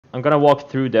I'm gonna walk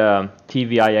through the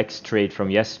TVIX trade from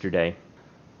yesterday.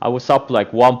 I was up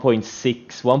like 1.6,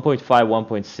 1.5,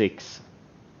 1.6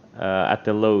 at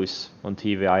the lows on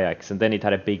TVIX, and then it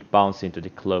had a big bounce into the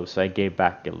close, so I gave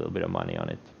back a little bit of money on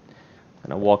it.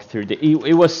 And I walked through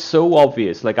it was so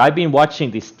obvious. Like, I've been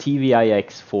watching this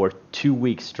TVIX for 2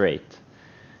 weeks straight.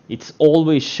 It's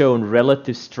always shown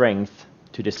relative strength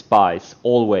to the SPYs,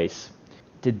 always.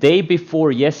 The day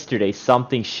before yesterday,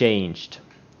 something changed.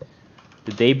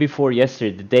 The day before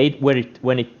yesterday, the day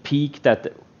when it peaked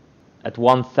at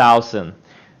 1,000,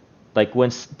 like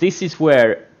this is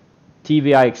where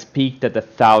TVIX peaked at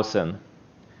 1,000,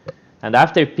 and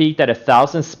after it peaked at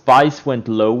 1,000, SPYs went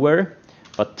lower,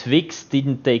 but TWIX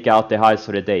didn't take out the highs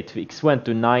for the day. TWIX went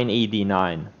to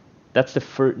 989. That's the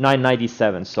first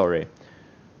 997. Sorry.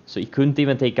 So it couldn't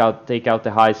even take out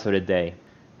the highs for the day,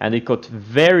 and it got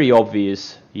very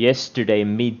obvious yesterday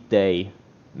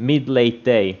mid-late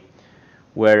day,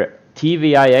 where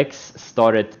TVIX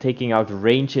started taking out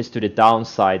ranges to the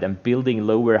downside and building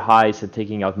lower highs and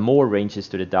taking out more ranges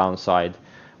to the downside,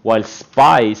 while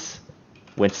SPYs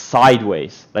went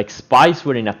sideways. Like, SPYs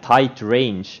were in a tight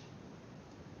range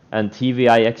and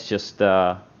TVIX just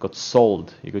got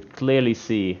sold. You could clearly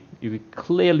see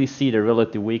the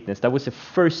relative weakness. That was the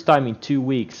first time in 2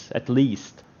 weeks at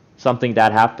least something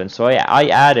that happened. So I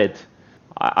added.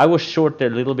 I was short a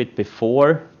little bit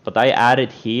before, but I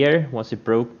added here once it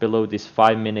broke below this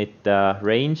 5-minute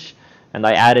range, and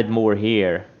I added more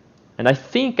here, and I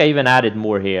think I even added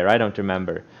more here. I don't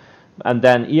remember. And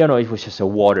then, you know, it was just a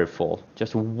waterfall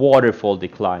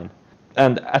decline.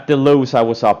 And at the lows I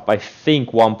was up, I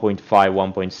think 1.5,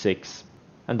 1.6,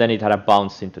 and then it had a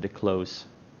bounce into the close,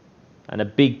 and a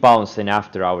big bounce in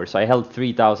after hours. I held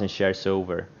 3,000 shares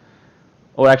over.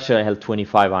 Or actually, I held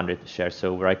 2,500 shares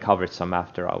over. I covered some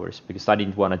after hours because I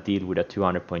didn't want to deal with a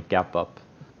 200-point gap up.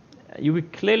 You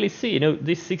would clearly see, you know,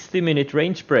 this 60-minute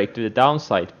range break to the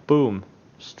downside. Boom,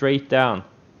 straight down.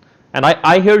 And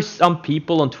I hear some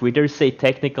people on Twitter say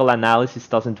technical analysis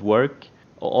doesn't work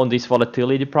on these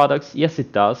volatility products. Yes,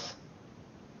 it does.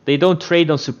 They don't trade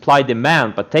on supply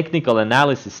demand, but technical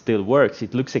analysis still works.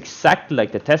 It looks exactly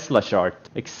like the Tesla chart.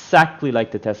 Exactly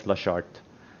like the Tesla chart.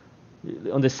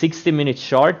 On the 60-minute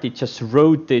chart, it just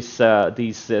rode these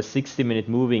 60-minute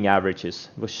moving averages.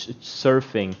 It was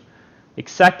surfing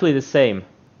exactly the same,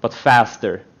 but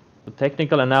faster. The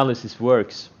technical analysis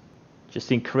works.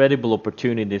 Just incredible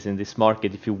opportunities in this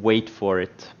market if you wait for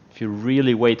it. If you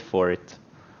really wait for it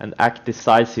and act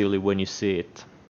decisively when you see it.